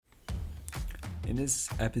In this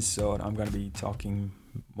episode, I'm going to be talking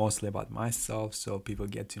mostly about myself so people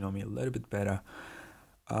get to know me a little bit better.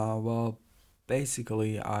 Well,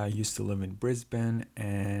 basically, I used to live in Brisbane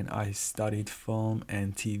and I studied film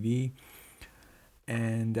and TV.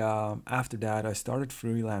 And after that, I started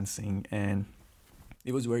freelancing, and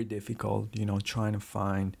it was very difficult, trying to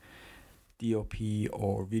find DOP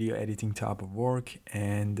or video editing type of work.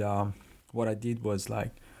 And what I did was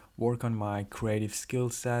like work on my creative skill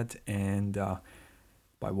set and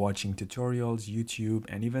by watching tutorials, YouTube,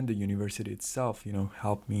 and even the university itself,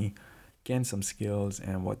 helped me gain some skills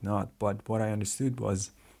and whatnot. But what I understood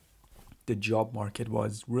was the job market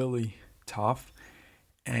was really tough,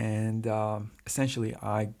 and essentially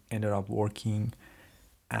I ended up working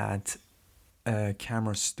at a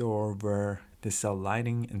camera store where they sell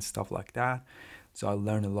lighting and stuff like that. So I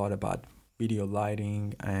learned a lot about video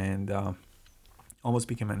lighting and almost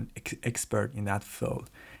became an expert in that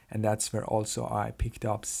field. And that's where also I picked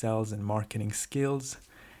up sales and marketing skills.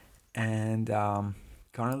 And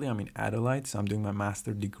currently I'm in Adelaide, so I'm doing my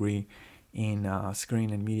master's degree in screen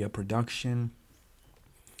and media production.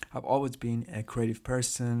 I've always been a creative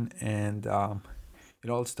person, and it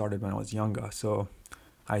all started when I was younger. So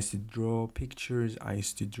I used to draw pictures, I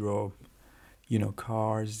used to draw,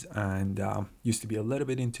 cars, and used to be a little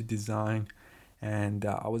bit into design. And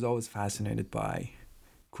I was always fascinated by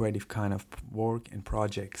creative kind of work and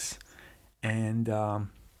projects. And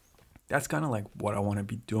that's kind of like what I want to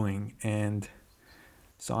be doing. And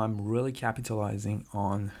so I'm really capitalizing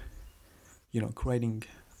on, creating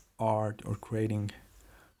art or creating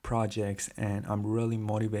projects, and I'm really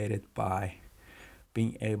motivated by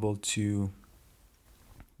being able to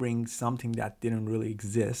bring something that didn't really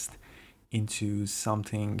exist into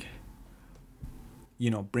something,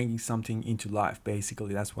 bringing something into life.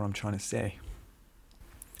 Basically, that's what I'm trying to say.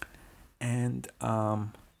 And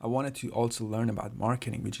I wanted to also learn about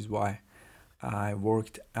marketing, which is why I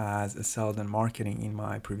worked as a sales and marketing in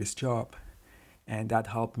my previous job, and that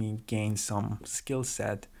helped me gain some skill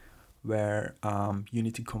set where you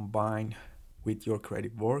need to combine with your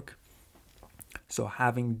creative work. So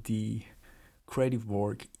having the creative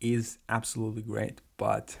work is absolutely great,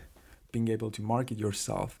 but being able to market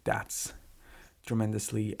yourself, that's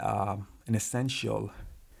tremendously an essential,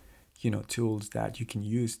 tools that you can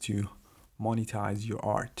use to monetize your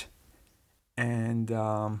art. And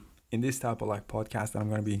in this type of like podcast that I'm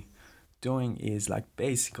going to be doing is like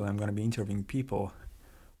basically I'm going to be interviewing people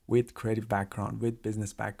with creative background, with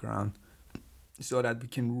business background, so that we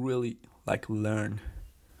can really like learn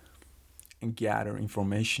and gather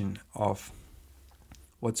information of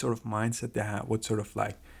what sort of mindset they have, what sort of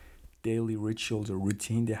like daily rituals or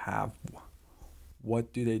routine they have,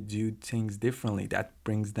 what do they do things differently that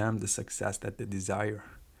brings them the success that they desire.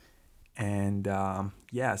 And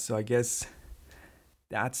so I guess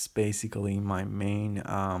that's basically my main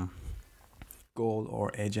goal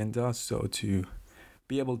or agenda. So to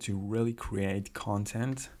be able to really create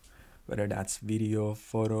content, whether that's video,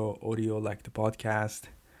 photo, audio, like the podcast.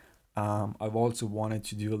 I've also wanted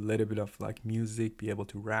to do a little bit of like music, be able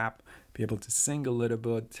to rap, be able to sing a little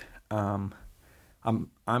bit. I'm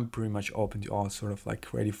pretty much open to all sort of like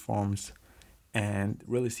creative forms, and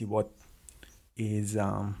really see what is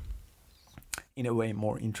in a way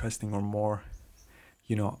more interesting or more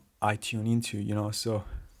I tune into, so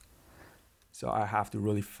I have to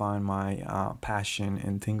really find my passion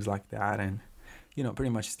and things like that, and pretty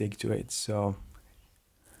much stick to it. So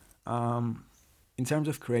in terms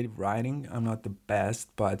of creative writing, I'm not the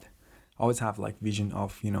best, but I always have like vision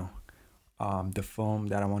of the film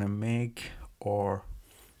that I want to make or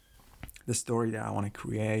the story that I want to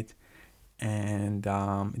create. And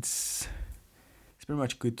it's pretty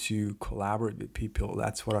much good to collaborate with people.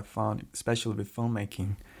 That's what I found, especially with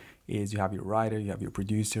filmmaking, is you have your writer, you have your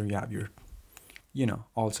producer, you have your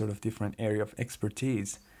all sort of different area of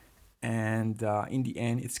expertise. And in the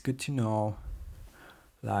end, it's good to know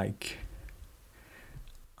like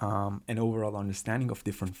an overall understanding of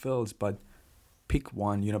different fields, but pick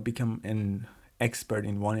one, become an expert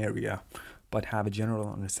in one area, but have a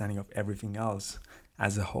general understanding of everything else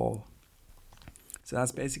as a whole. So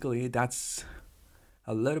that's basically it. That's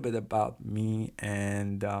a little bit about me.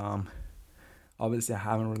 And obviously I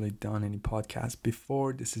haven't really done any podcasts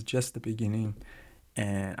before. This is just the beginning,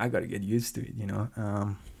 and I gotta get used to it,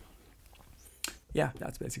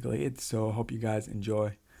 that's basically it. So hope you guys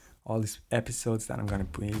enjoy all these episodes that I'm gonna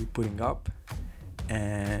be putting up,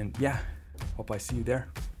 and hope I see you there.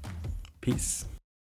 Peace.